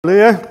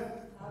Hallelujah.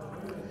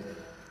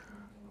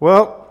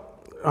 Well,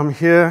 I'm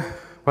here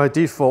by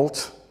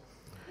default.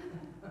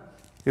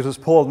 It was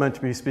Paul meant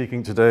to be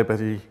speaking today,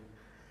 but he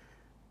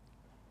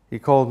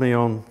called me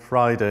on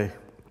Friday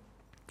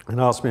and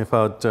asked me if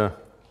I'd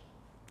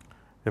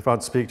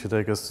speak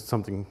today because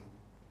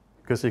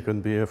he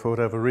couldn't be here for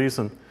whatever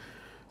reason.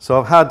 So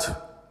I've had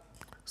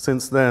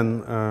since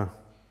then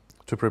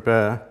to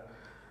prepare,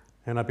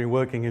 and I've been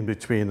working in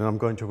between, and I'm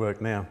going to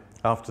work now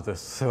after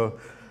this.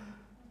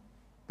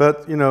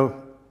 But,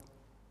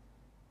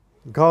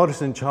 God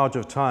is in charge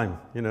of time.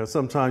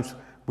 Sometimes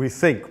we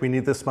think we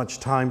need this much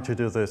time to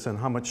do this and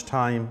how much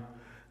time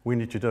we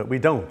need to do it. We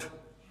don't.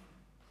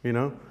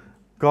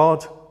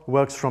 God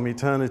works from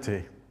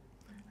eternity,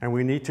 and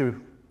we need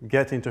to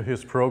get into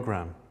His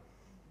program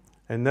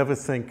and never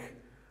think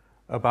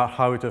about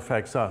how it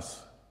affects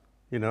us.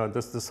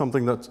 There's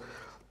something that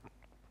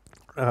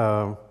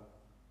I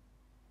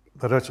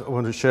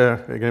want to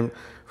share again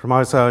from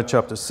Isaiah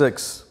chapter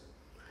 6.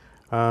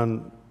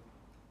 And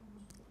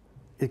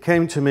it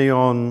came to me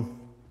on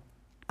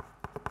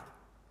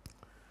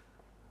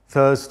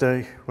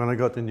Thursday when I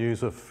got the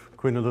news of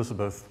Queen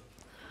Elizabeth,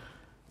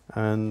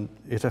 and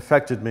it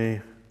affected me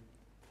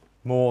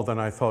more than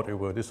I thought it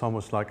would. It's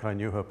almost like I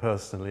knew her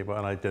personally,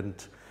 but I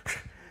didn't.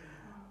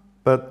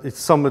 But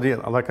it's somebody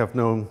like I've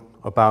known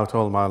about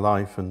all my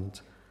life, and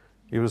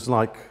it was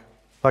like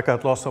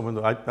I'd lost someone.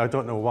 I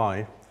don't know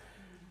why,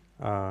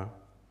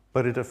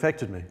 but it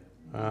affected me,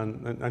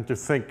 and to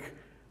think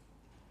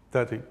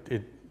that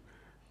it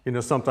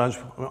sometimes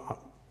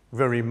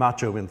very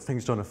macho when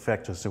things don't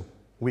affect us, so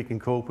we can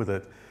cope with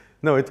it.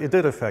 No, it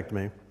did affect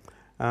me.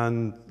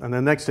 And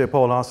the next day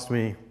Paul asked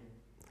me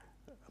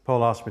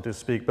to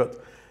speak,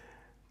 but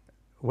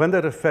when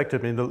that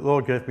affected me, the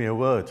Lord gave me a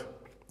word.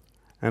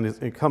 And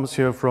it comes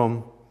here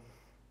from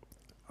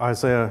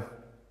Isaiah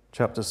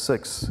chapter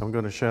 6. I'm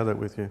going to share that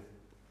with you.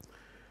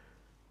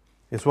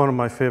 It's one of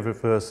my favorite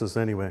verses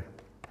anyway.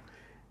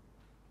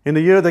 In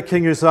the year that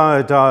King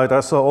Uzziah died, I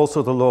saw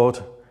also the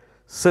Lord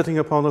sitting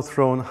upon a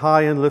throne,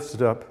 high and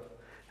lifted up,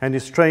 and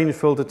His train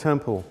filled the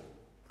temple.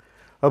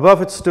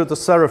 Above it stood the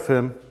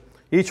seraphim.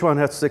 Each one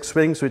had 6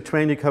 wings. With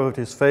 2 He covered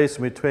His face,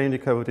 and with 2 He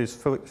covered His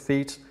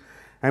feet,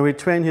 and with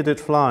 2 He did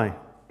fly.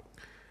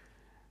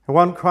 And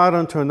one cried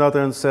unto another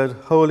and said,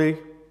 Holy,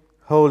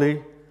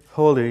 holy,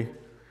 holy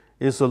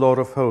is the Lord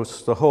of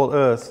hosts. The whole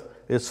earth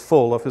is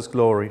full of His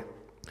glory.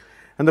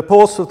 And the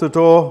posts of the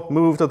door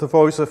moved at the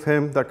voice of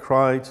him that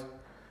cried,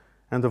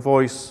 and the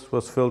voice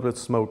was filled with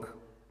smoke.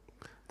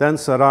 Then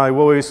said I,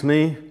 Woe is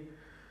me,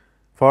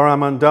 for I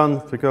am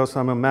undone, because I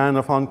am a man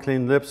of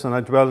unclean lips, and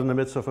I dwell in the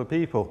midst of a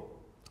people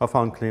of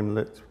unclean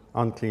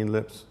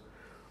lips.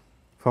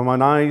 For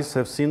mine eyes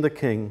have seen the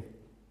King,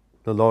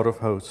 the Lord of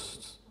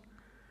hosts.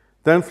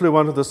 Then flew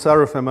one of the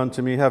seraphim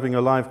unto me, having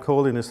a live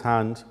coal in his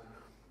hand,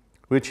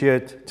 which he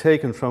had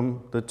taken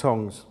with the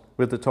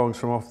tongs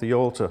from off the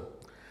altar.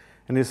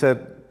 And he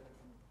said,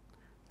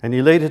 and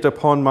he laid it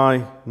upon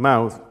my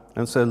mouth,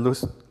 and said,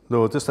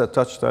 Lord, this hath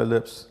touched thy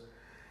lips.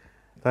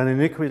 Thine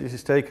iniquity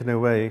is taken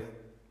away,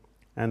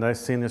 and thy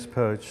sin is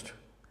purged.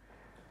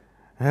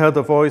 I heard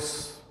the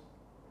voice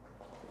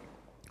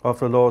of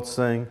the Lord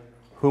saying,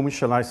 Whom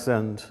shall I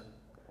send,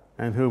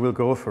 and who will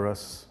go for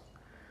us?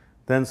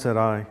 Then said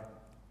I,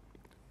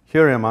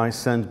 Here am I,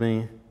 send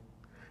me.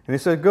 And He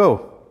said,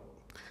 Go,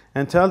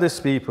 and tell this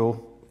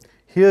people,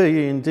 Hear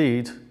ye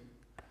indeed,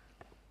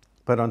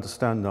 but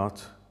understand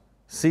not.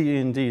 See ye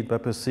indeed,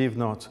 but perceive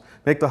not.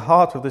 Make the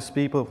heart of this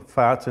people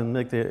fat, and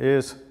make their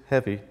ears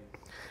heavy.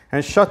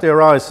 And shut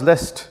their eyes,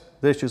 lest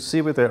they should see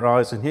with their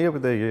eyes, and hear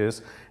with their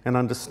ears, and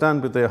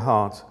understand with their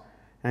heart,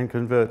 and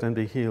convert and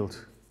be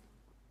healed.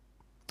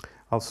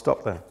 I'll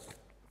stop there.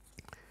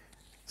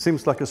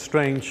 Seems like a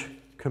strange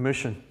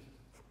commission.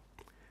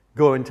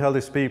 Go and tell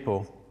these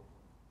people,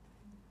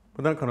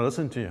 but they're not going to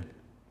listen to you.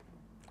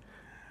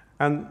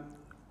 And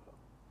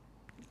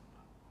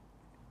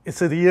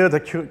it's in the year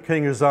that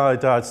King Uzziah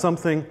died,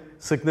 something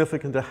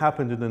significant had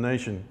happened in the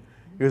nation.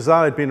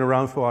 Uzziah had been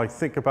around for, I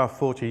think, about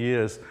 40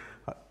 years.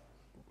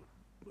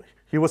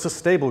 He was a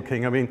stable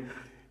king. I mean,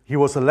 he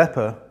was a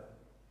leper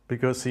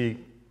because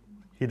he'd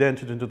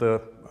entered into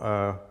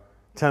the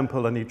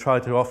temple and he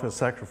tried to offer a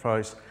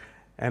sacrifice,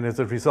 and as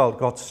a result,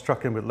 God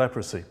struck him with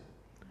leprosy.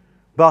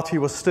 But he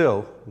was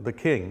still the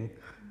king,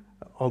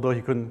 although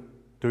he couldn't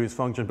do his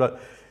function. But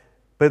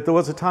there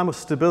was a time of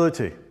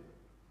stability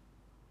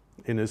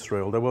in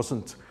Israel. There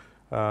wasn't,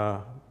 we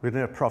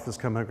didn't have prophets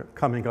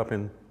coming up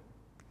and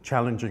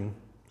challenging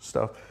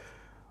stuff.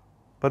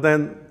 But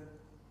then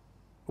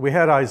we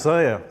had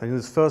Isaiah, in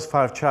his first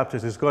 5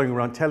 chapters, he's going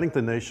around telling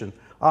the nation,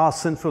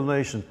 sinful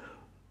nation,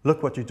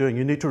 look what you're doing.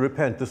 You need to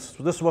repent. This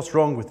is what's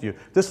wrong with you.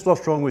 This is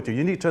what's wrong with you.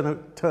 You need to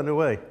turn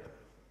away.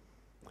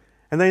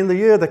 And then in the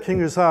year that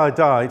King Uzziah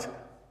died,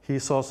 he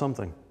saw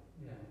something.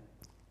 Yeah.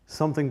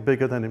 Something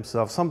bigger than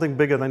himself, something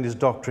bigger than his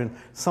doctrine,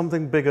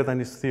 something bigger than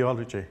his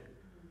theology.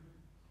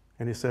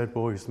 And he said,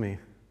 Woe is me,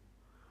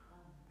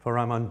 for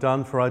I'm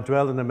undone, for I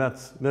dwell in the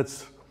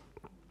midst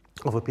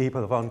of a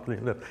people of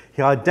unclean lips.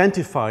 He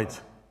identified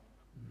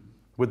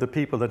with the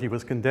people that he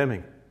was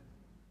condemning.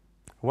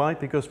 Why?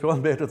 Because we're all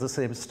made of the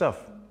same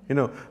stuff. You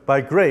know,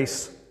 by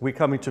grace, we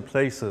come into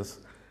places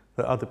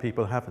that other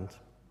people haven't.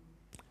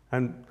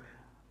 And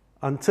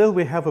until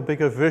we have a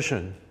bigger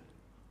vision,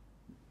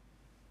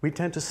 we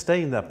tend to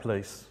stay in that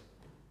place.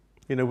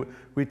 You know,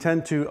 we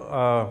tend to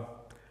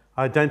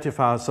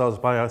identify ourselves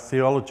by our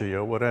theology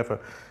or whatever.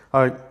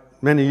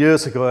 Many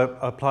years ago,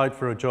 I applied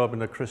for a job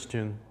in a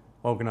Christian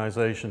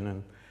organization,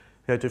 and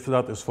you had to fill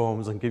out these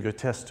forms and give your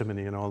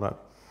testimony and all that.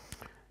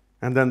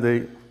 And then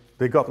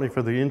they got me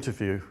for the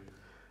interview,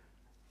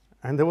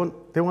 and they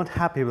weren't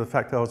happy with the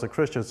fact that I was a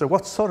Christian. So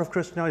what sort of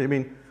Christian are you? I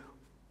mean,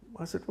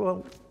 I said,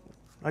 well,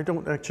 I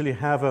don't actually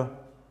have a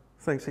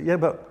thing. They said, yeah,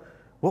 but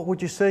what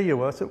would you say you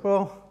were? I said,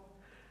 well,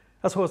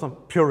 I suppose I'm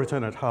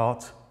Puritan at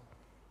heart,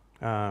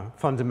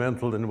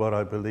 fundamental in what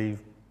I believe,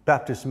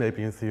 Baptist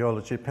maybe in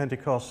theology,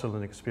 Pentecostal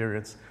in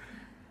experience.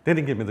 They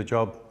didn't give me the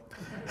job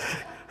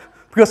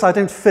because I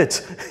didn't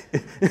fit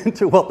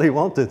into what they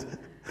wanted.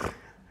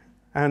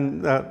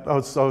 And I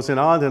was in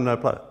Ireland, and I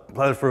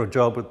applied for a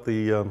job with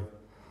the,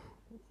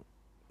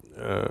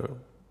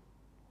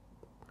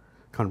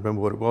 can't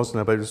remember what it was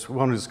now, but it was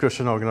one of these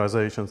Christian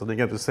organizations, and they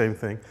gave the same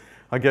thing.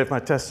 I gave my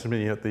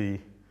testimony at the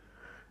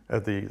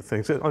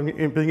thing. So I'm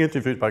being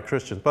interviewed by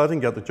Christians, but I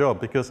didn't get the job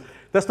because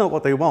that's not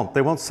what they want.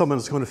 They want someone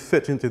that's going to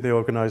fit into the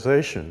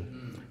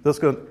organization. That's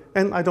going,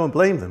 and I don't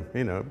blame them,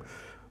 you know.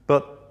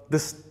 But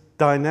this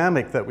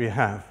dynamic that we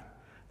have,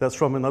 that's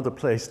from another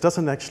place,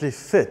 doesn't actually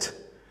fit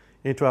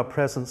into our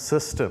present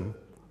system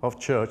of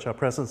church, our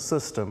present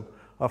system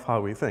of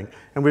how we think.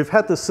 And we've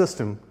had this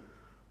system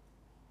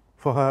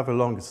for however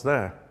long it's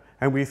there,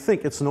 and we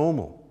think it's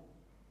normal.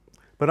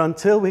 But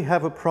until we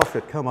have a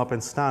prophet come up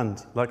and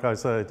stand, like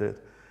Isaiah did,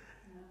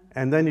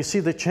 and then you see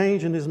the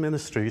change in his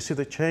ministry, you see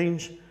the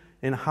change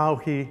in how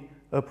he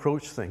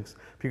approached things,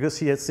 because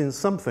he had seen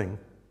something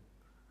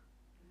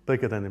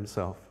bigger than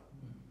himself.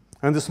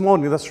 And this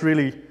morning, that's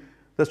really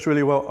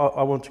what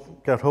I want to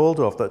get hold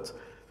of, that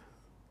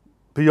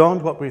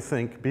beyond what we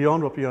think,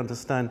 beyond what we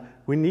understand,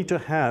 we need to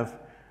have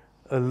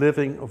a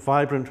living, a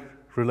vibrant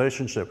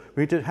relationship.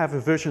 We need to have a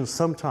vision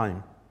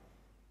sometime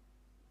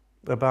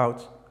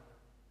about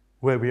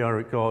where we are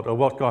at God or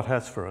what God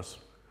has for us.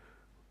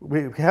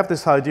 We have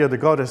this idea that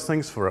God has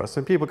things for us,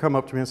 and people come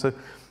up to me and say,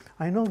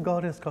 I know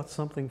God has got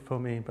something for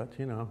me, but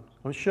you know,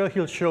 I'm sure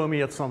he'll show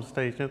me at some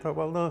stage. And I thought,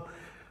 well, no,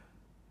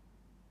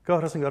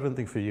 God hasn't got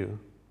anything for you.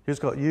 He's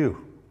got you.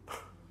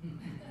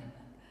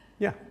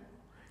 Yeah.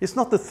 It's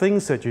not the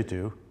things that you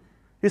do,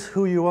 it's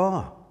who you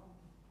are.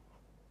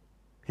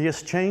 He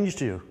has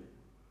changed you.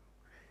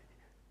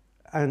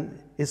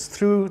 And it's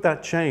through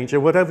that change,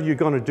 and whatever you're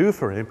going to do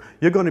for him,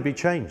 you're going to be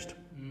changed.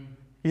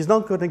 He's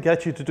not going to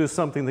get you to do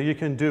something that you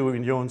can do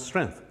in your own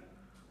strength.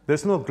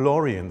 There's no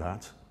glory in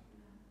that.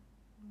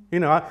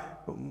 You know,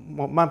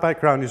 my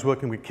background is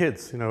working with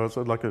kids, you know, as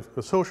like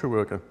a social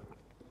worker.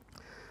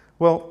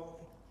 Well,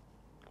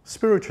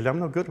 spiritually, I'm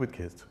not good with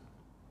kids.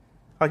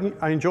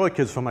 I enjoy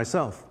kids for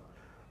myself.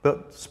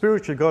 But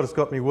spiritually, God has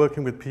got me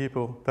working with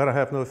people that I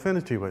have no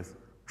affinity with.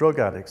 Drug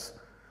addicts,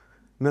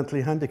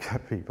 mentally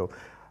handicapped people.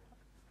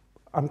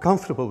 I'm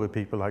comfortable with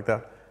people like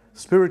that.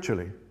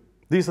 Spiritually,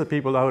 these are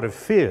people I would have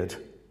feared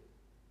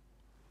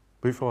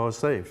before I was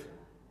saved.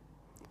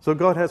 So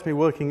God has me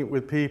working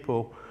with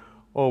people,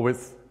 or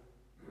with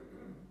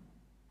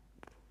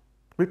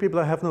people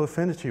I have no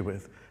affinity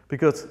with,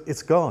 because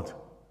it's God.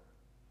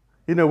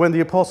 You know, when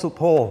the Apostle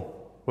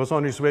Paul was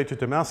on his way to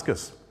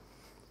Damascus,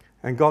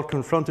 and God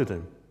confronted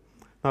him.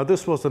 Now,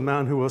 this was a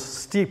man who was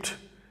steeped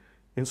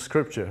in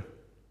Scripture.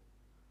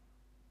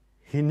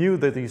 He knew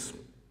that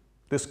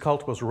this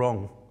cult was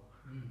wrong.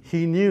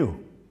 He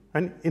knew.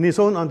 And in his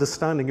own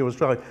understanding, he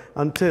was right,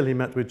 until he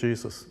met with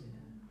Jesus.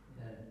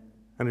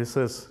 And he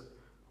says,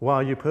 why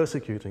are you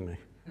persecuting me?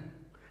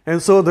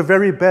 And so the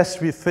very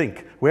best we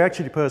think, we're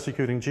actually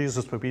persecuting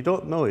Jesus, but we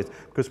don't know it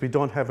because we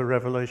don't have a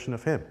revelation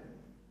of him.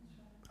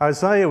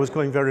 Isaiah was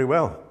going very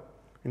well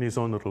in his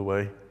own little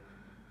way.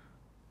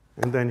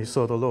 And then he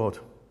saw the Lord.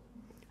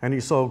 And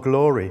he saw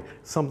glory,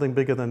 something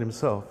bigger than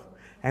himself.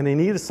 And he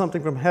needed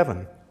something from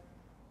heaven.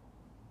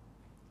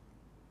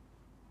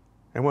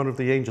 And one of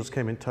the angels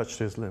came and touched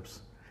his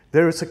lips.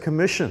 There is a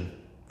commission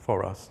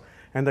for us.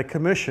 And the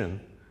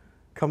commission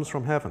comes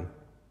from heaven.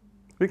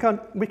 We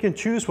can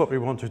choose what we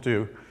want to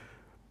do,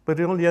 but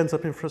it only ends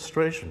up in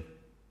frustration.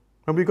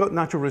 And we've got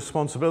natural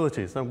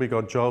responsibilities. And we've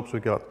got jobs,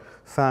 we've got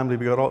family,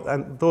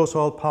 and those are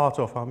all part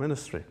of our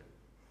ministry.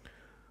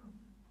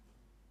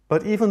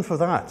 But even for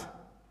that,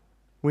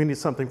 we need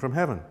something from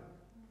heaven.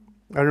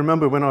 I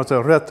remember when I was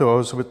at Reto, I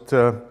was with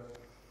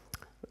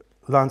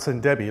Lance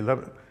and Debbie,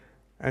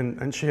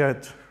 and she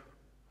had,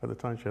 at the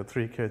time she had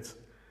 3 kids.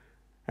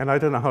 And I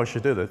don't know how she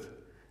did it.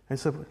 And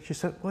so she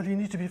said, well, you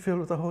need to be filled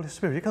with the Holy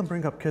Spirit. You can't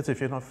bring up kids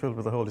if you're not filled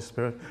with the Holy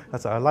Spirit. I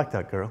said, I like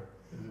that girl.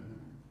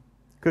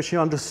 Because she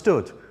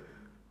understood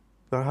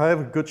that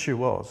however good she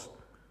was,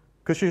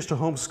 because she used to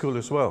homeschool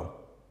as well,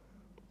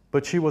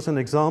 but she was an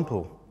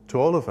example to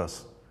all of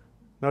us.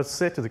 Now, I'd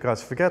say to the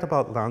guys, forget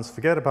about Lance,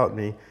 forget about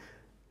me.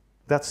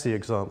 That's the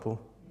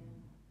example.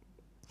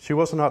 She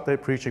wasn't out there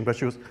preaching, but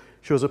she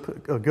was a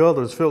girl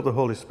that was filled with the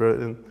Holy Spirit,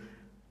 and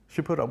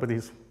she put up with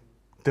these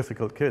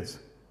difficult kids.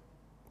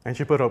 And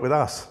she put up with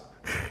us.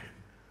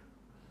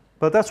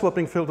 But that's what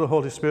being filled with the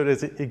Holy Spirit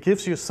is. It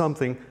gives you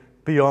something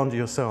beyond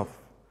yourself.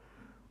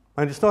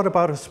 And it's not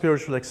about a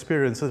spiritual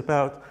experience. It's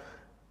about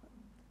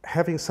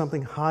having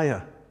something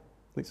higher.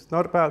 It's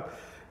not about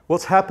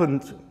what's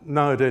happened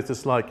nowadays.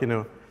 It's like,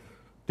 do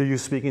you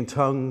speak in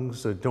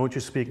tongues or don't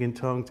you speak in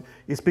tongues?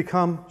 It's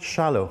become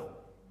shallow.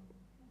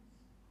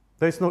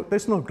 There's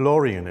no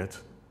glory in it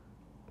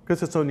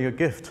because it's only a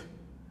gift.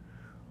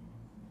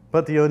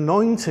 But the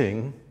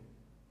anointing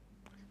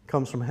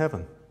comes from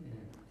heaven.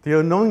 The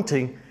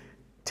anointing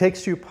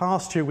takes you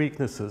past your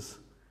weaknesses,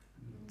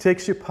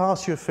 takes you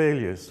past your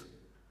failures.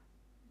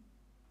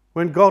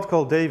 When God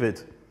called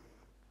David,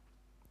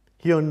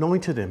 he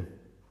anointed him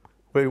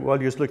while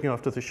he was looking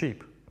after the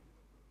sheep.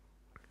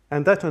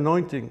 And that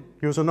anointing,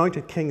 he was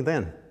anointed king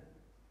then.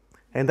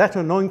 And that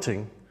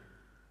anointing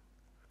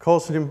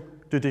caused him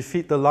to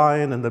defeat the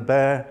lion and the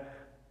bear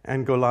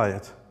and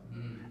Goliath.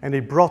 And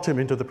it brought him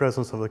into the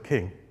presence of the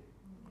king.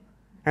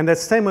 And that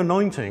same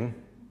anointing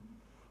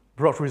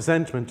brought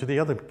resentment to the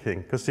other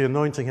king because the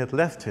anointing had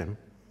left him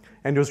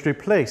and was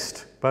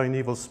replaced by an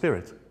evil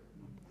spirit.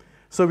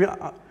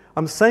 So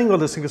I'm saying all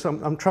this because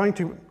I'm trying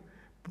to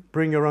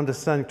bring your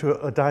understanding to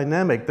a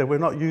dynamic that we're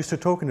not used to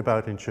talking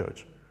about in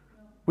church.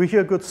 We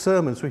hear good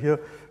sermons, we hear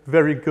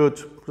very good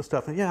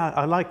stuff, and yeah,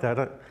 I like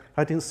that.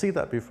 I didn't see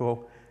that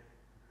before.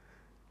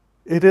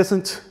 It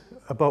isn't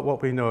about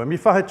what we know. I mean,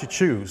 if I had to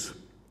choose,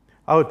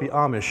 I would be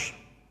Amish.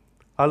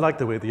 I like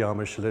the way the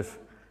Amish live.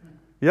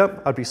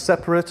 Yep, I'd be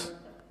separate,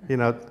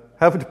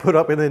 having to put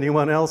up with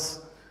anyone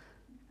else.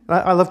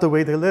 I love the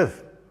way they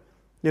live.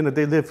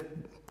 They live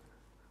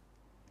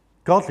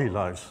godly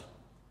lives.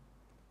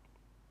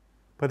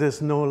 But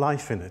there's no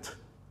life in it.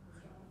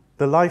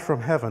 The life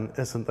from heaven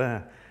isn't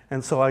there,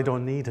 and so I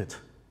don't need it.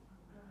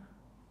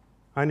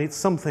 I need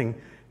something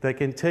that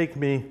can take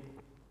me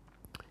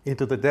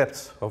into the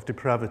depths of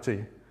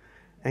depravity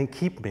and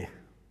keep me.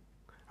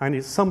 I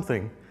need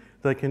something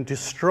that can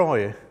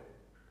destroy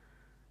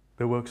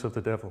the works of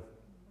the devil.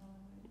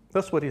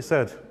 That's what he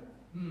said.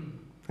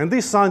 And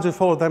these signs will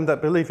follow them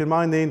that believe in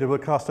my name. They will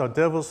cast out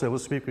devils, they will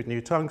speak with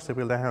new tongues, they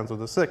will lay hands on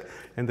the sick,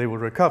 and they will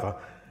recover.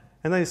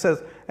 And then he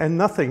says, and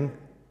nothing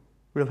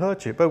will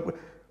hurt you. But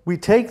we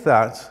take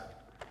that,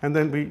 and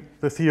then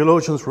the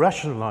theologians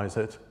rationalize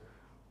it,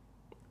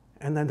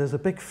 and then there's a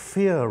big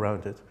fear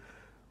around it.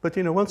 But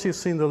once you've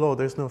seen the Lord,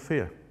 there's no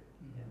fear.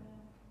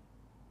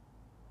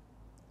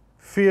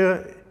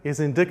 Fear is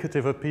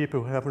indicative of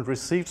people who haven't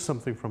received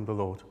something from the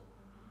Lord.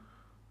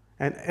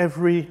 And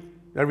every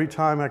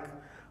time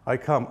I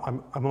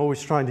come, I'm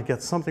always trying to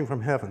get something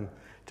from heaven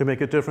to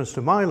make a difference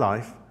to my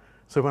life,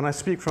 so when I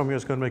speak from you,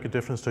 it's going to make a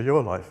difference to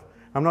your life.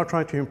 I'm not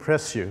trying to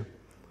impress you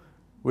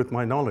with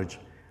my knowledge.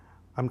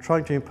 I'm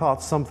trying to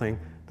impart something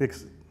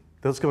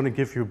that's going to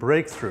give you a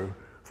breakthrough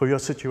for your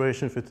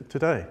situation for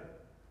today.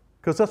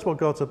 Because that's what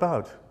God's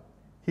about.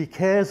 He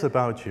cares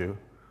about you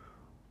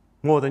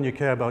more than you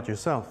care about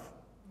yourself.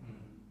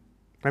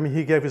 I mean,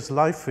 he gave his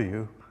life for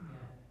you.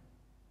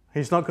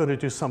 He's not going to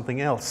do something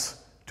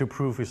else to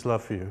prove his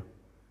love for you.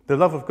 The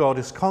love of God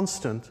is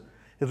constant.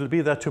 It'll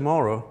be there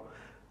tomorrow.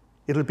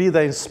 It'll be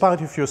there in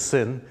spite of your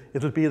sin.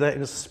 It'll be there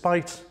in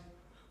spite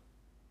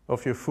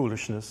of your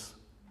foolishness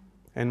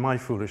and my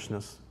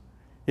foolishness.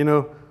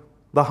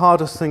 The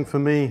hardest thing for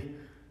me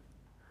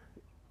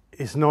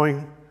is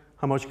knowing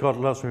how much God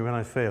loves me when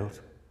I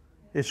failed.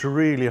 It's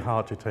really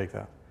hard to take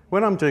that.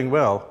 When I'm doing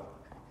well,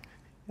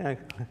 yeah.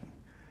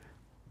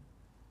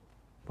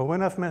 But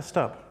when I've messed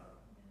up,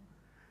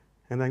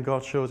 and then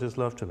God shows his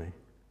love to me,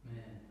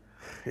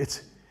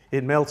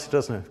 it melts,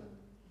 doesn't it?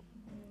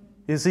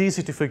 It's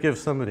easy to forgive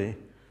somebody,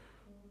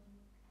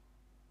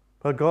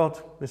 but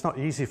it's not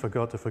easy for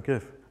God to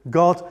forgive.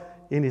 God,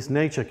 in his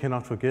nature,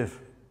 cannot forgive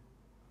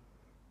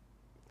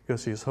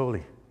because he is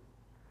holy.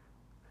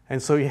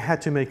 And so he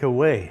had to make a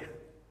way.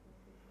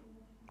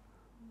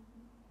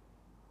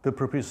 The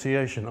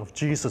propitiation of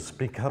Jesus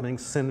becoming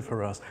sin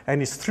for us.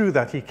 And it's through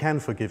that he can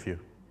forgive you.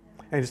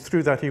 And it's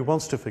through that he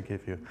wants to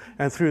forgive you.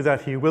 And through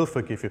that he will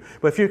forgive you.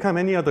 But if you come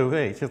any other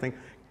way, you think,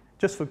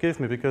 just forgive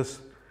me because,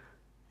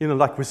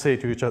 like we say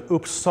to each other,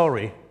 oops,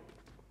 sorry.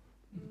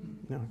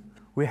 No,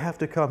 we have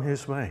to come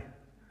his way.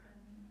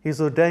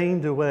 He's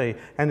ordained a way.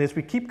 And as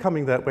we keep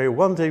coming that way,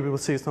 one day we will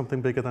see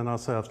something bigger than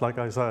ourselves, like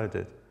Isaiah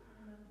did.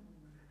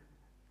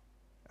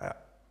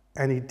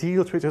 And he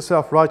deals with your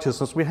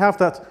self-righteousness. We have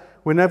that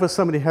whenever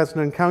somebody has an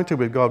encounter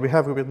with God. We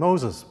have it with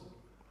Moses.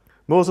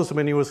 Moses,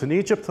 when he was in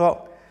Egypt,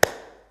 thought,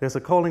 there's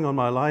a calling on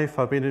my life.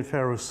 I've been in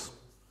Pharaoh's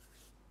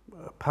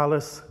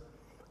palace.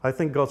 I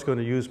think God's going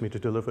to use me to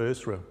deliver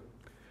Israel.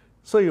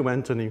 So he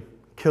went and he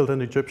killed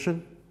an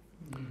Egyptian.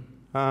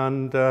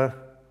 And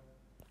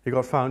he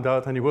got found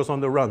out and he was on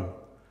the run.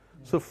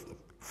 So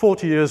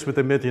 40 years with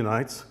the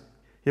Midianites,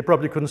 he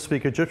probably couldn't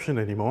speak Egyptian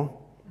anymore.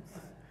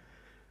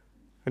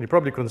 And he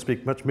probably couldn't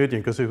speak much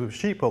Midian because he was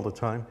sheep all the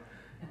time.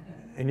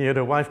 And he had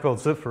a wife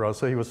called Zipporah,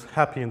 so he was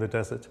happy in the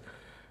desert.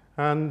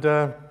 And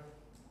so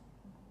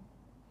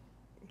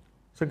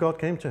God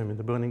came to him in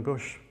the burning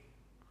bush.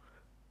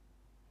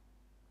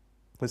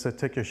 He said,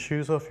 take your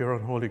shoes off, you're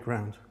on holy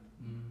ground.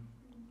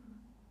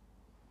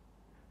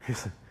 He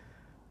said,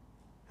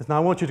 now I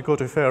want you to go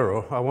to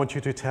Pharaoh. I want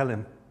you to tell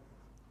him.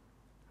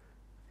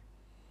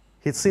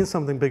 He'd seen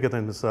something bigger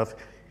than himself.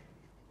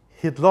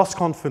 He'd lost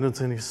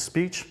confidence in his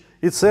speech.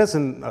 It says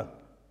in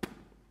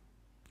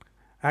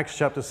Acts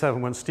chapter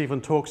 7, when Stephen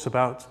talks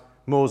about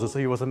Moses,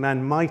 he was a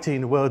man mighty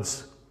in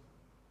words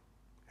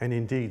and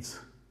in deeds.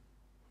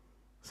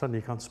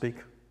 Suddenly he can't speak.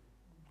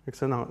 He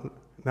said,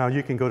 now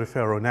you can go to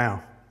Pharaoh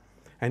now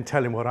and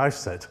tell him what I've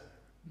said.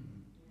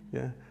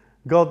 Yeah?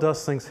 God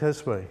does things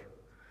his way.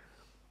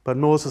 But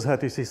Moses had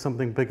to see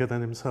something bigger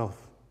than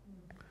himself.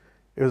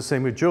 It was the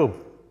same with Job.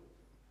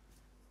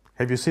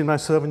 Have you seen my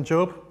servant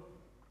Job?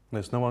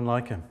 There's no one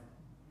like him.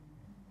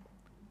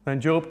 Then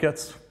Job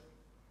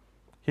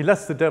he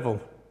lets the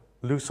devil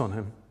loose on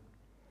him.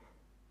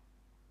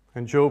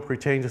 And Job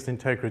retains his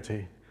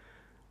integrity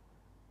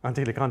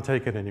until he can't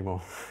take it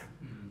anymore.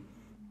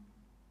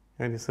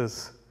 And he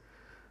says,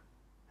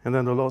 and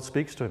then the Lord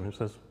speaks to him and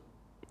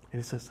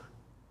he says,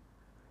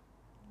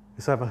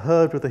 I've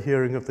heard with the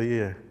hearing of the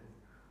ear,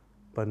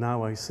 but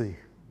now I see.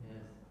 Yes.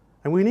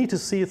 And we need to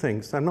see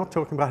things. I'm not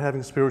talking about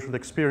having spiritual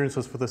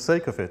experiences for the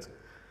sake of it.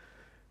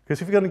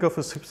 Because if you're going to go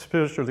for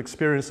spiritual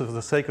experiences for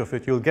the sake of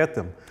it, you'll get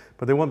them,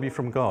 but they won't be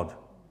from God.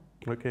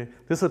 Okay?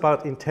 This is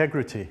about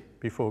integrity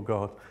before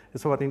God.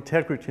 It's about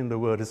integrity in the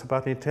Word. It's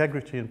about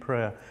integrity in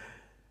prayer.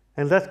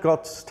 And let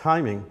God's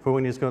timing for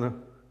when He's going to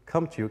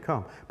come to you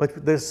come.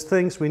 But there's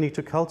things we need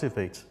to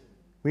cultivate.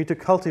 We need to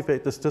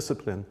cultivate this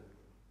discipline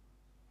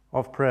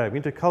of prayer. We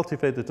need to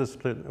cultivate the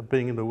discipline of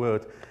being in the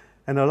Word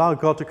and allow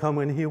God to come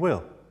when He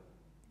will.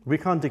 We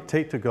can't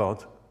dictate to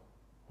God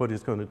what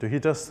He's going to do. He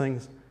does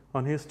things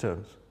on His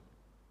terms.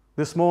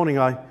 This morning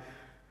I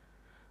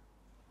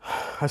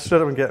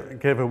stood up and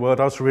gave a word.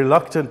 I was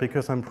reluctant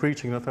because I'm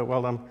preaching. I thought,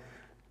 well, I'm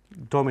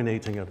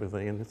dominating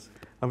everything, and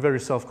I'm very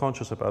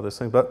self-conscious about this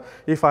thing. But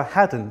if I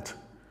hadn't,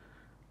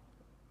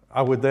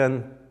 I would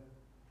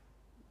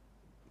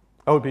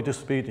be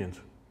disobedient.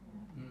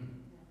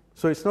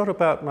 So it's not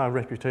about my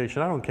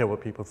reputation. I don't care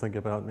what people think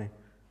about me.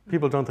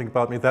 People don't think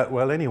about me that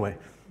well anyway,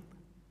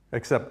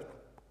 except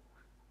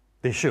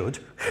they should.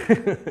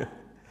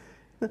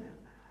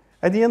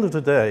 At the end of the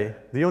day,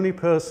 the only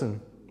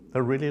person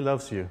that really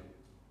loves you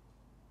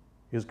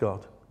is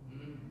God.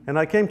 And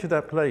I came to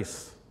that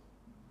place.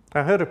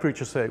 I heard a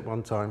preacher say it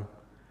one time,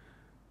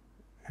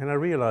 and I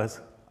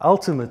realized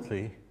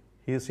ultimately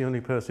He is the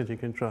only person you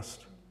can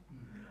trust.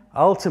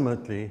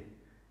 Ultimately,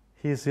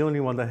 He is the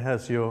only one that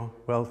has your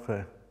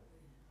welfare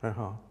at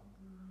heart.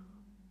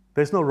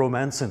 There's no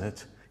romance in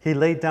it. He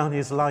laid down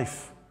His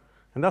life.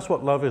 And that's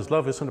what love is.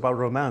 Love isn't about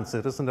romance.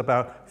 It isn't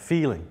about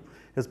feeling.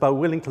 It's about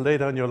willing to lay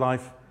down your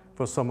life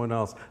for someone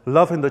else.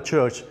 Love in the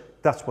church,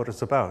 that's what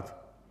it's about.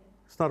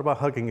 It's not about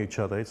hugging each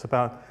other. It's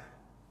about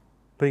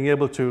being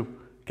able to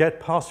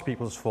get past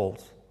people's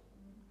faults,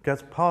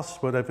 get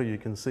past whatever you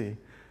can see,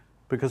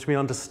 because we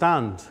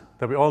understand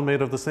that we're all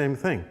made of the same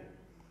thing.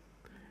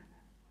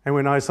 And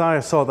when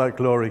Isaiah saw that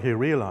glory, he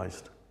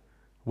realized,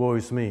 woe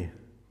is me,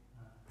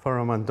 for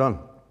I'm undone.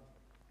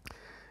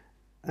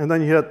 And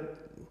then you had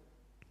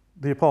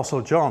the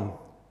Apostle John.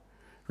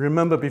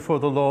 Remember, before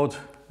the Lord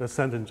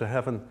ascended into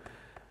heaven,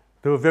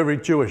 they were very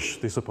Jewish,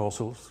 these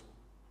apostles.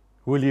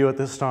 Will you at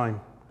this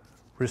time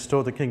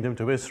restore the kingdom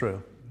to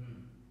Israel?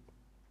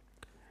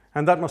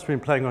 And that must have been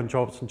playing on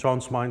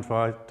John's mind for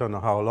I don't know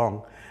how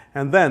long.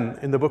 And then,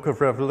 in the book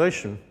of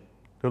Revelation,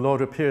 the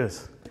Lord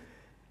appears.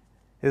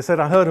 He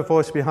said, I heard a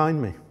voice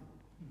behind me.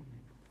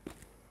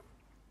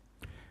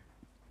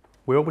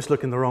 We always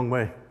look in the wrong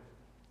way.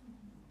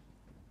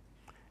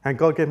 And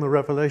God gave him a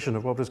revelation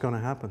of what was going to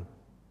happen.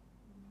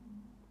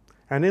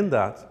 And in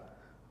that,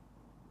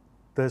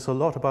 there's a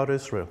lot about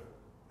Israel.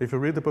 If you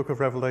read the book of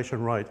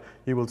Revelation right,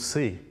 you will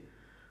see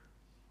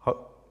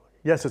how,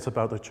 yes, it's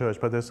about the church,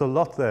 but there's a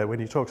lot there when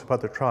he talks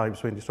about the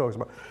tribes, when he talks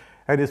about,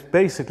 and it's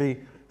basically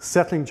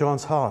settling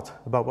John's heart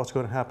about what's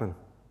going to happen.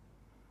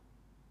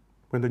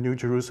 When the New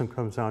Jerusalem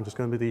comes down, it's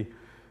going to be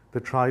the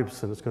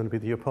tribes and it's going to be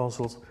the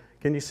apostles.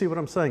 Can you see what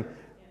I'm saying?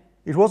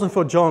 It wasn't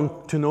for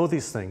John to know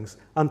these things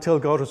until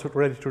God was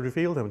ready to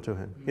reveal them to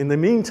him. In the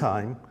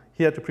meantime,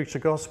 he had to preach the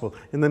gospel.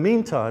 In the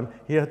meantime,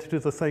 he had to do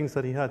the things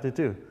that he had to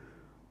do.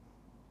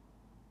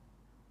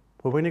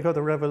 But when he got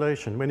the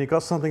revelation, when he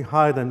got something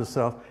higher than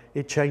himself,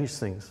 it changed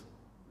things.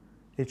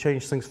 It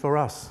changed things for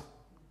us.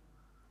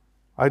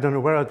 I don't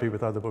know where I'd be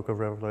without the book of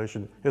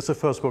Revelation. It's the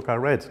first book I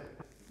read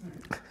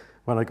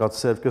when I got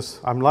saved, because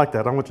I'm like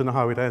that. I want to know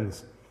how it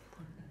ends.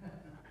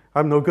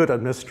 I'm no good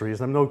at mysteries.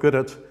 I'm no good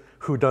at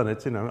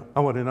whodunit, you know. I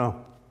want to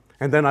know.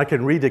 And then I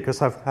can read it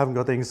because I haven't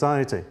got the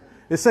anxiety.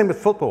 It's the same with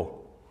football.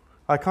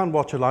 I can't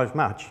watch a live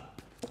match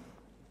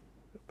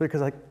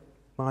because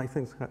my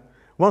things.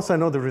 Once I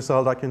know the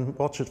result, I can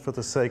watch it for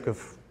the sake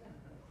of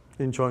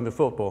enjoying the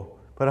football.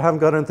 But I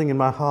haven't got anything in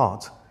my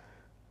heart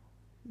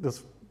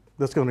that's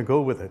going to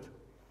go with it.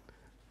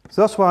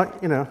 So that's why,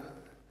 you know,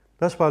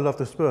 That's why I love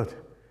this word.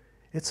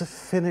 It's a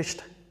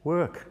finished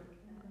work.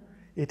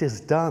 It is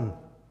done.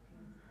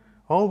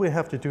 All we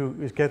have to do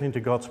is get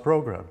into God's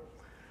program.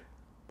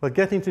 But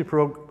getting to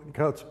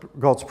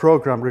God's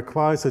program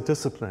requires a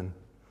discipline.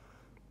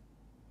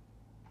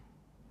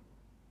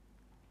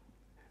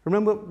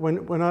 Remember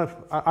when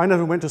I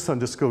never went to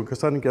Sunday school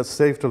because I didn't get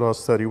saved till I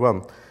was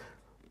 31.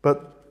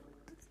 But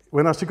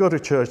when I used to go to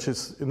church,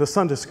 in the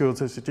Sunday schools,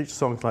 they used to teach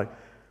songs like,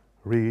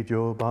 read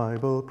your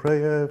Bible,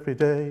 pray every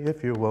day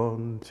if you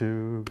want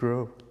to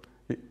grow.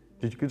 Did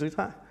you do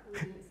that? We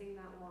didn't sing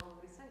that one.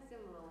 We sang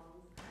similar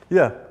ones.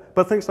 Yeah,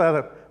 but things like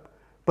that.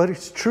 But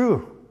it's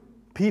true.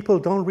 People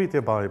don't read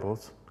their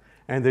Bibles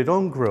and they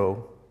don't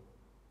grow.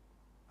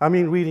 I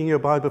mean, reading your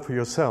Bible for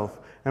yourself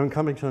and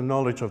coming to the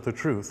knowledge of the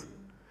truth.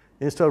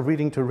 Instead of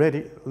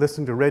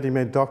listening to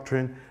ready-made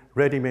doctrine,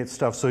 ready-made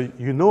stuff. So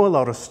you know a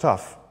lot of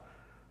stuff,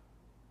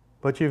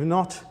 but you've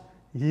not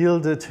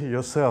yielded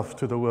yourself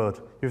to the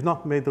Word. You've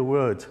not made the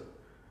Word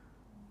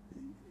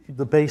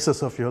the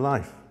basis of your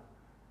life.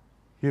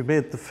 You've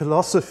made the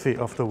philosophy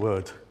of the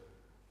Word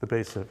the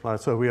basis of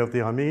life. So we have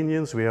the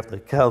Armenians, we have the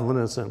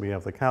Calvinists, and we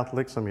have the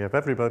Catholics, and we have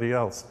everybody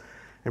else.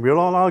 And we'll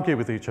all argue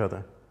with each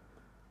other.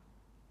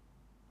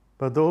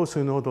 But those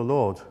who know the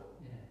Lord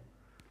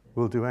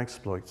will do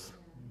exploits.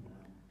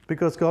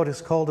 Because God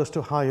has called us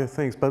to higher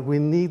things, but we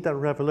need that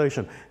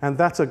revelation. And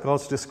that's at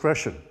God's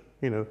discretion.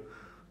 You know,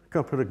 you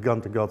can't put a gun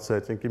to God's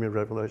head and give me a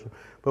revelation.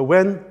 But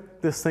when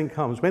this thing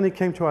comes, when it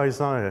came to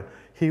Isaiah,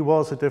 he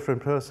was a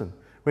different person.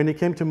 When he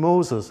came to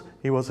Moses,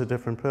 he was a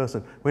different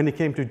person. When he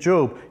came to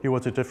Job, he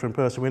was a different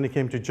person. When he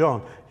came to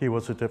John, he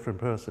was a different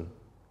person.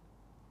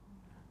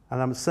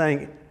 And I'm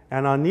saying,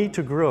 and our need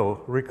to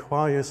grow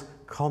requires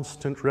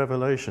constant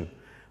revelation.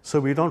 So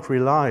we don't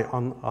rely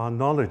on our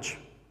knowledge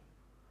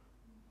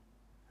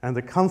and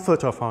the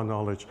comfort of our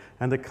knowledge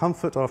and the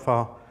comfort of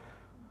our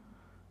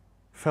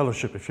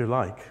fellowship, if you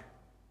like,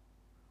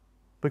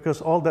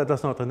 because all that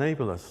does not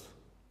enable us.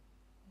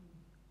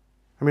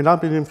 I mean,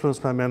 I've been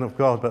influenced by men of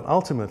God, but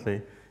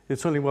ultimately,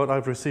 it's only what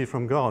I've received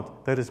from God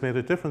that has made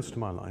a difference to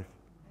my life.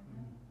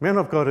 Men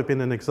of God have been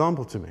an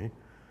example to me,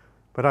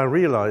 but I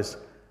realized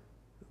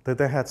that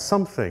they had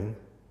something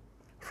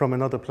from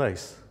another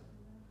place.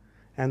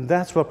 And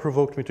that's what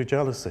provoked me to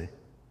jealousy.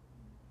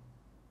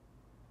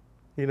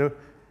 You know,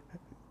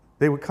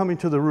 they would come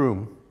into the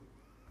room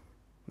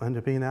and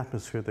there'd be an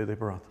atmosphere that they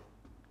brought.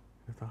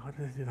 I thought, how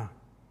did they do that?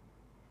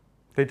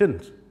 They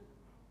didn't.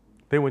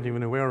 They weren't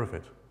even aware of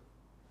it.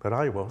 But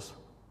I was.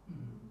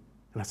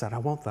 And I said, I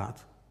want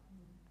that.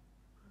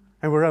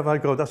 And wherever I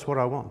go, that's what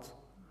I want.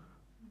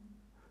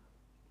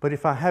 But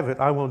if I have it,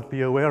 I won't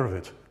be aware of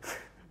it.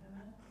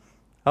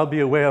 I'll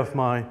be aware of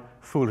my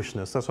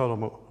foolishness. That's all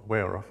I'm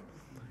aware of.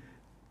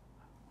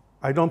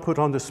 I don't put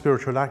on the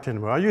spiritual act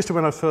anymore. I used to,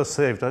 when I was first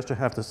saved, I used to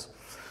have this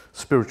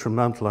spiritual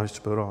mantle I used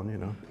to put on, you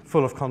know,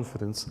 full of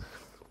confidence.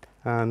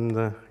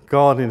 And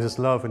God, in His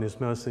love and His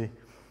mercy,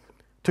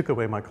 took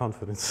away my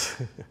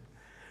confidence.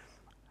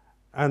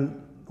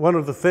 And one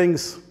of the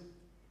things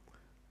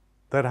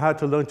that I had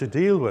to learn to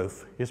deal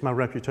with is my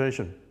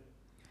reputation.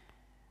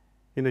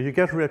 You know, you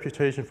get a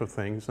reputation for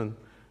things, and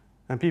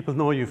people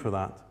know you for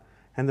that.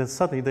 And then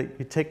suddenly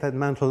you take that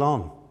mantle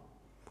on.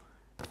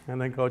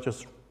 And then God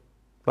just,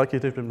 like He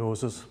did with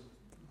Moses,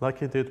 like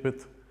He did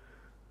with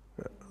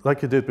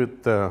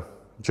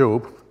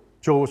Job.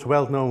 Job was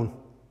well known.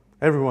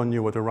 Everyone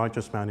knew what a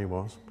righteous man he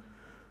was.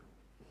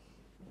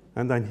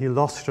 And then he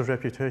lost his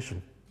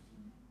reputation.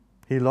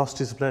 He lost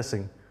his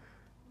blessing.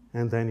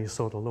 And then he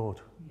saw the Lord.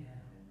 Yeah.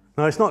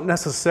 Now, it's not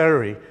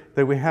necessary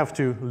that we have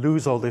to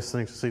lose all these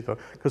things to see God,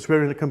 because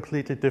we're in a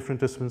completely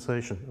different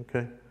dispensation,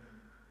 okay?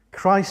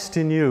 Christ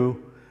in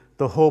you,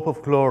 the hope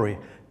of glory.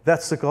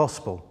 That's the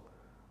gospel.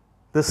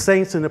 The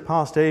saints in the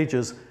past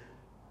ages,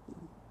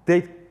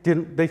 they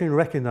didn't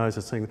recognize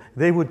this thing.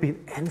 They would be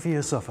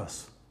envious of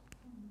us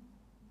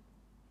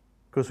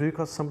because we've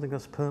got something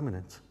that's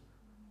permanent.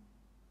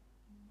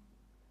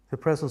 The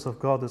presence of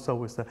God is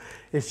always there.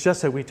 It's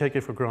just that we take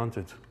it for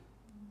granted.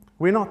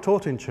 We're not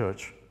taught in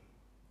church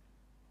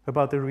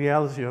about the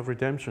reality of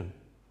redemption,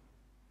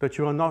 that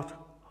you're not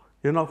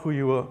who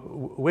you were.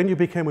 When you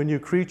became a new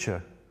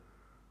creature,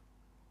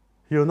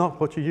 you're not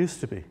what you used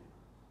to be.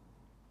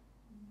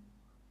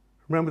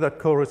 Remember that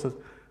chorus that,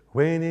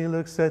 when He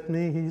looks at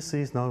me, He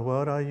sees not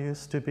what I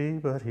used to be,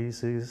 but He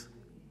sees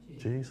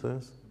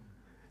Jesus.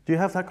 Do you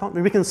have that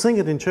confidence? We can sing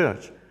it in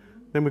church.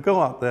 Then we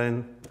go out there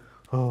and,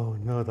 oh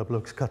no, the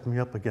bloke's cut me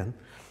up again.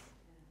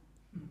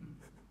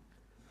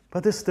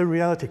 But this is the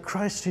reality.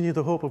 Christ in you,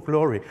 the hope of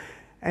glory.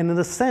 And in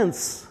a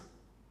sense,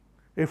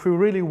 if we're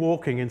really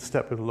walking in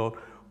step with the Lord,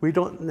 we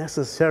don't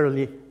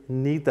necessarily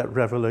need that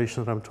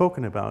revelation that I'm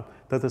talking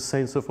about, that the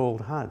saints of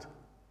old had.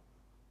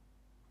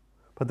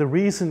 But the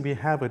reason we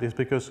have it is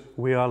because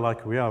we are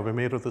like we are. We're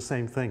made of the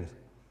same things.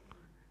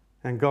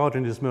 And God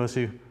in His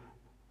mercy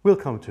will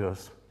come to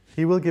us.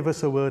 He will give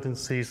us a word in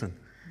season.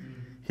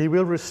 He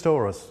will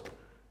restore us.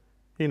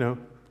 You know,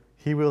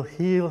 He will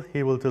heal,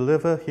 He will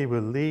deliver, He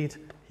will lead,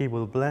 He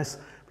will bless,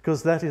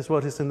 because that is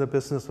what He's in the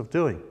business of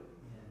doing.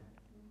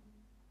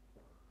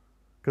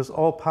 because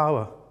all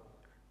power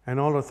and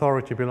all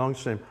authority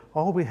belongs to him.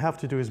 All we have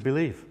to do is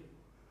believe.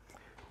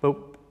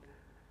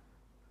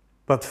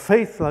 But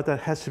faith like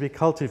that has to be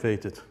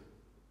cultivated,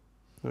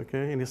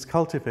 okay? And it's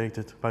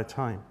cultivated by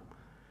time.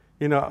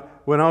 You know,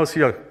 when I was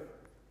a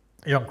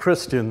young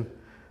Christian,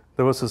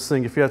 there was this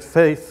thing, if you had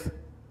faith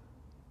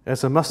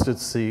as a mustard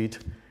seed,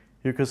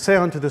 you could say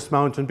unto this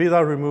mountain, be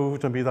thou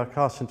removed and be thou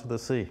cast into the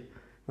sea. And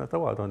I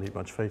thought, well, I don't need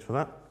much faith for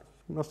that.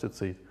 Mustard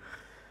seed.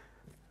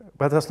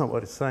 But that's not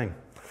what it's saying.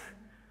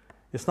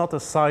 It's not the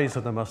size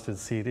of the mustard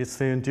seed, it's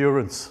the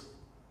endurance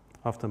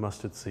of the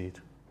mustard seed.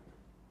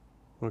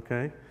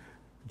 Okay?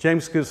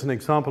 James gives an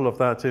example of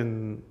that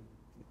in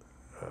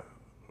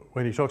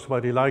when he talks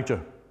about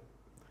Elijah.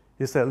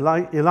 He said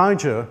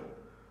Elijah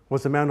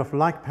was a man of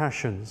like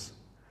passions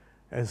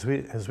as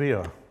we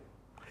are,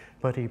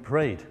 but he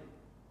prayed.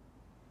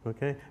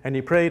 Okay? And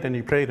he prayed and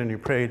he prayed and he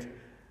prayed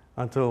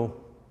until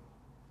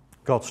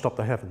God stopped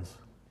the heavens.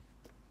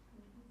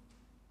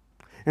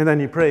 And then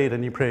he prayed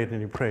and he prayed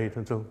and he prayed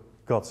until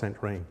God sent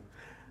rain.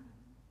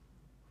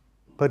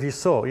 But he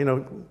saw,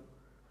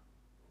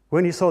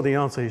 when he saw the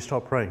answer, he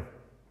stopped praying.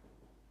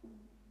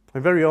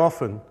 And very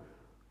often,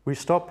 we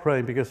stop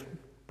praying because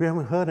we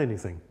haven't heard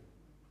anything.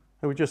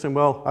 And we just say,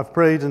 well, I've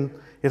prayed and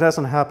it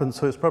hasn't happened,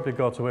 so it's probably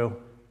God's will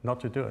not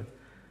to do it.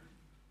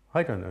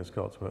 I don't know it's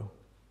God's will.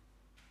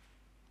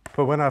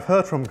 But when I've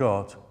heard from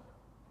God,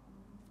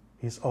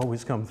 he's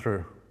always come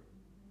through.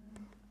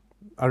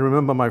 I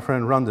remember my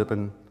friend Rundip,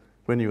 and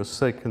when he was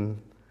sick,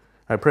 and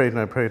I prayed and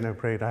I prayed and I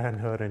prayed, I hadn't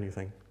heard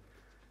anything.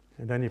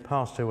 And then he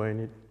passed away,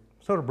 and it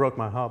sort of broke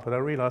my heart, but I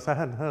realized I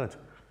hadn't heard.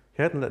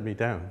 He hadn't let me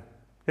down.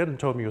 He hadn't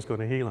told me he was going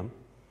to heal him.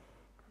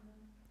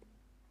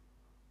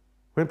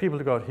 When people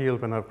got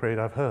healed when I prayed,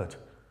 I've heard.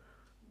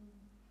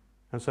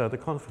 And so I had the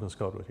confidence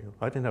God would heal.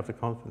 I didn't have the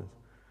confidence.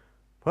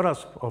 But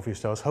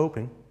obviously I was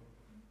hoping.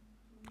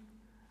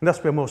 And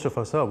that's where most of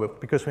us are,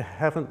 because we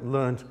haven't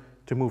learned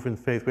to move in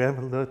faith. We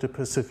haven't learned to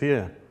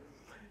persevere.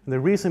 And the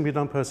reason we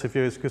don't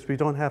persevere is because we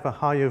don't have a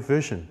higher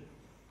vision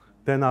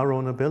than our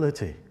own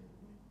ability.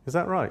 Is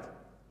that right?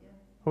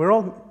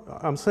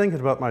 I'm saying it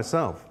about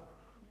myself.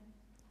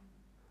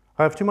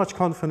 I have too much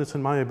confidence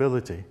in my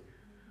ability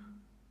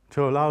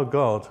to allow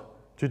God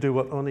to do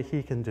what only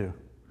he can do.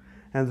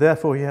 And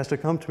therefore, he has to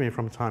come to me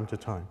from time to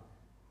time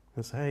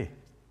and say, hey,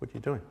 what are you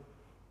doing?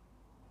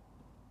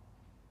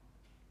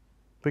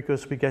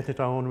 Because we get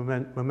into our own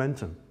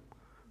momentum,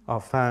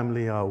 our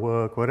family, our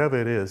work, whatever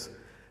it is,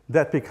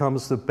 that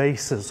becomes the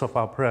basis of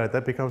our prayer.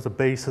 That becomes the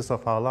basis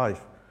of our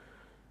life.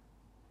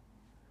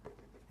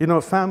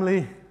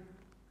 Family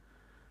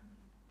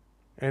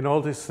and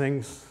all these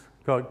things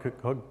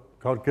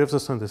God gives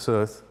us on this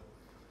earth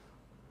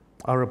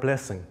are a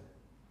blessing.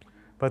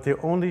 But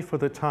they're only for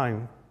the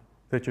time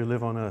that you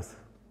live on earth.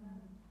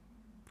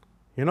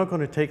 You're not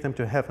going to take them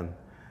to heaven.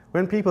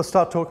 When people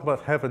start talking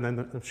about heaven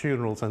and the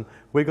funerals and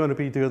we're going to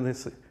be doing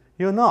this,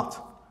 you're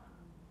not.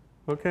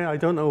 Okay, I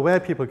don't know where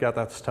people get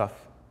that stuff.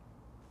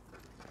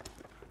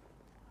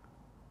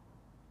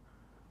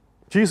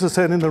 Jesus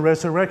said in the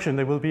resurrection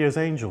they will be as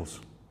angels.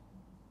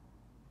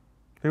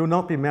 They will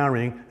not be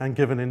marrying and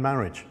given in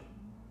marriage.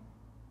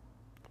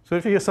 So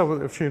if you hear someone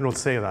at a funeral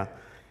say that,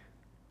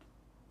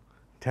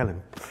 tell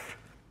him,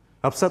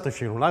 upset the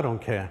funeral, I don't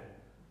care.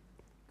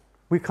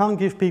 We can't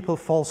give people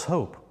false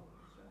hope.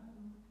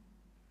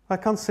 I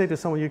can't say to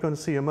someone, you're going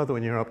to see your mother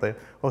when you're up there,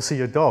 or see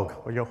your dog,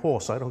 or your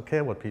horse. I don't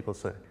care what people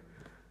say.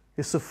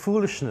 It's the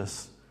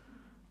foolishness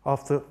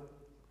of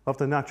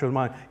the natural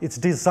mind. It's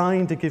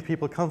designed to give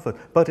people comfort,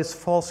 but it's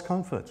false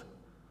comfort.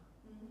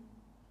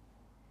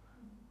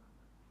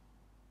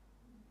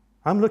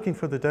 I'm looking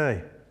for the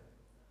day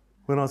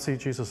when I'll see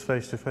Jesus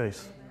face to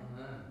face.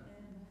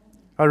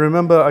 I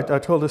remember I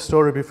told this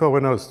story before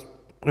when I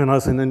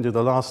was in India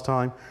the last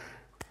time.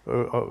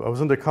 I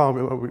was in the car.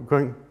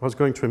 I was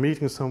going to a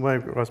meeting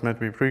somewhere. I was meant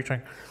to be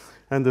preaching,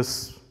 and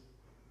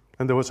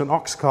there was an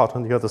ox cart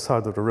on the other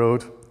side of the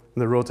road.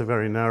 And the roads are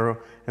very narrow,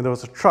 and there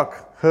was a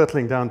truck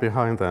hurtling down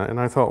behind there. And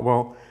I thought,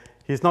 well,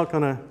 he's not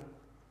going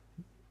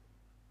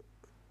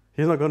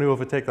to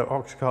overtake that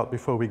ox cart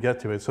before we get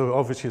to it. So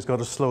obviously he's got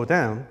to slow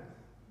down.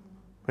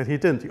 But he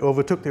didn't. He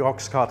overtook the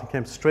ox cart and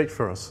came straight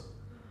for us.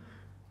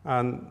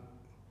 And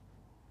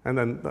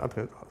then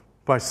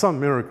by some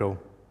miracle,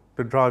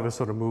 the driver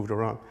sort of moved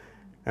around,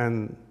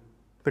 and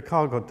the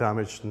car got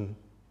damaged.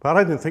 But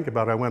I didn't think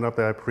about it. I went up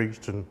there, I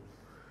preached, and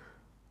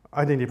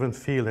I didn't even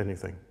feel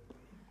anything.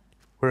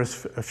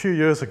 Whereas a few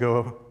years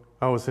ago,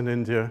 I was in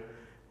India,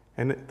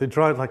 and they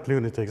drive like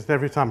lunatics. And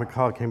every time a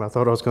car came, I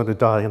thought I was going to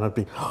die, and I'd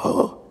be,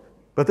 oh!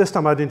 But this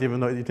time I didn't even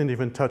know, it didn't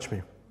even touch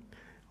me.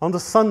 On the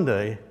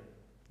Sunday,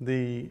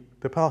 the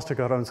pastor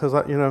got on and says,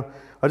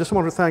 I just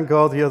want to thank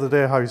God the other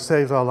day how he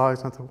saved our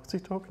lives. And I thought, what's he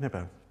talking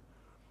about?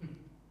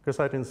 Because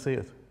I didn't see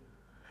it.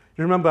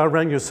 You remember I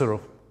rang you,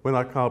 Cyril, when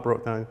our car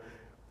broke down,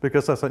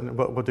 because I said,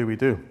 what do we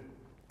do?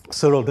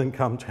 Cyril didn't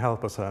come to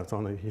help us out,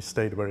 only he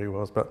stayed where he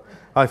was, but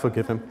I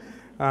forgive him.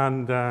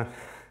 And, there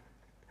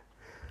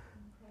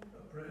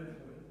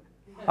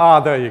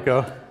you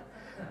go.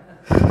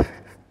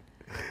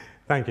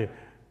 Thank you.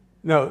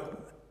 No.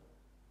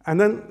 And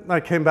then I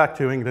came back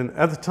to England.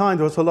 At the time,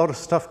 there was a lot of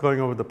stuff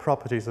going on with the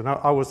properties, and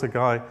I was the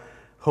guy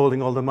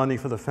holding all the money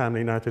for the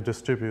family now to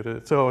distribute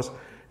it. So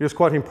it was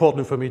quite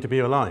important for me to be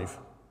alive,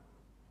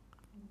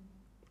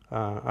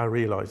 I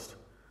realized.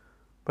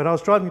 But I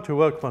was driving to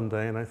work one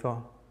day, and I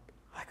thought,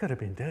 I could have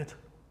been dead.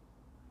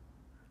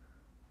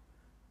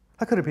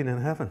 I could have been in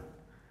heaven.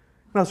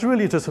 And I was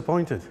really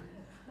disappointed.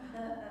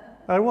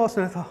 I was,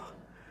 and I thought,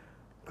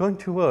 going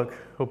to work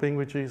or being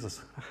with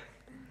Jesus.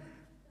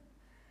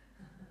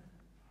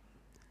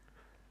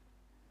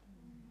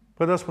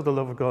 But that's what the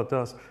love of God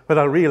does. But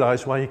I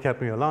realized why he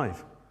kept me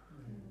alive.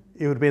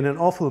 It would have been an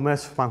awful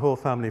mess for my whole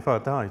family if I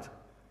died.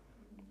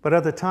 But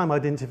at the time, I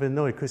didn't even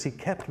know it because he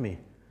kept me.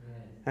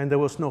 And there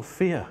was no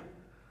fear.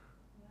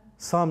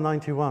 Psalm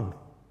 91.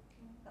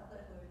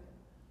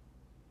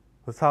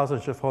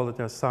 1,000 shall fall at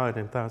their side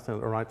and 1,000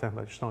 at the right hand,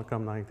 but shall not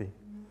come nigh thee.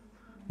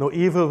 No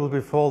evil will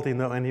befall thee,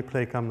 no any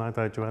plague come nigh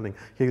thy dwelling.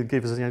 He will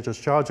give his angels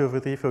charge over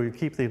thee, for he will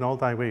keep thee in all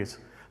thy ways,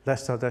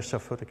 lest thou dash thy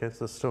foot against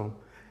the stone.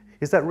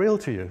 Is that real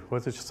to you, or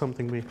is it just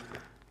something we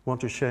want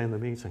to share in the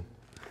meeting?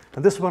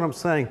 And this is what I'm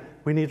saying.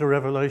 We need a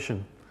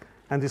revelation.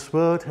 And this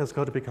word has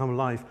got to become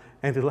life.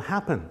 And it'll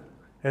happen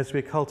as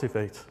we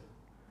cultivate,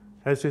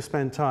 as we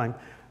spend time.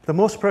 The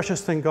most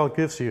precious thing God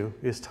gives you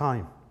is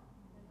time.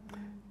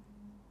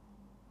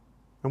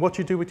 And what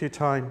you do with your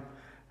time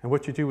and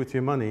what you do with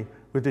your money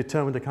will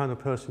determine the kind of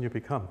person you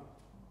become.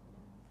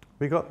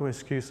 We got no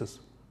excuses.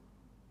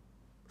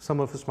 Some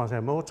of us might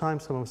have more time,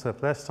 some of us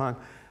have less time,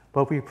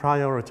 but we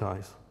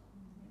prioritize.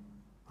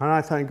 And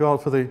I thank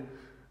God for the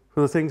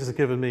things He's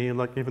given me, and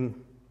like even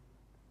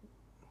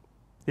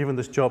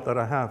this job that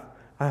I have.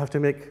 I have to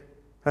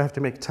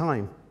make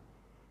time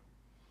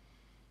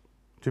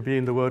to be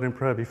in the Word and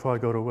prayer before I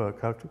go to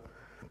work,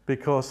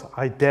 because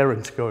I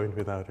daren't go in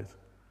without it.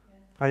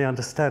 I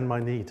understand my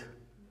need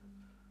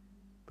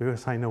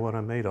because I know what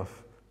I'm made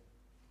of.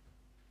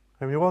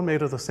 And we're all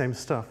made of the same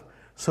stuff.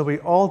 So we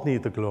all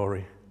need the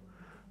glory.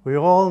 We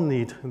all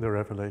need the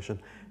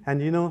revelation.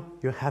 And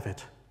you have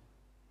it.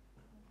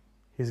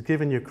 He's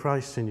given you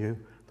Christ in you,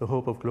 the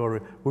hope of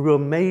glory. We were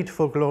made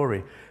for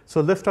glory.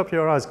 So lift up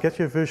your eyes, get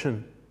your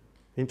vision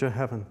into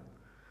heaven.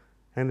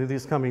 And in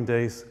these coming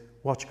days,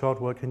 watch God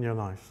work in your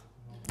lives.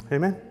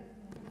 Amen.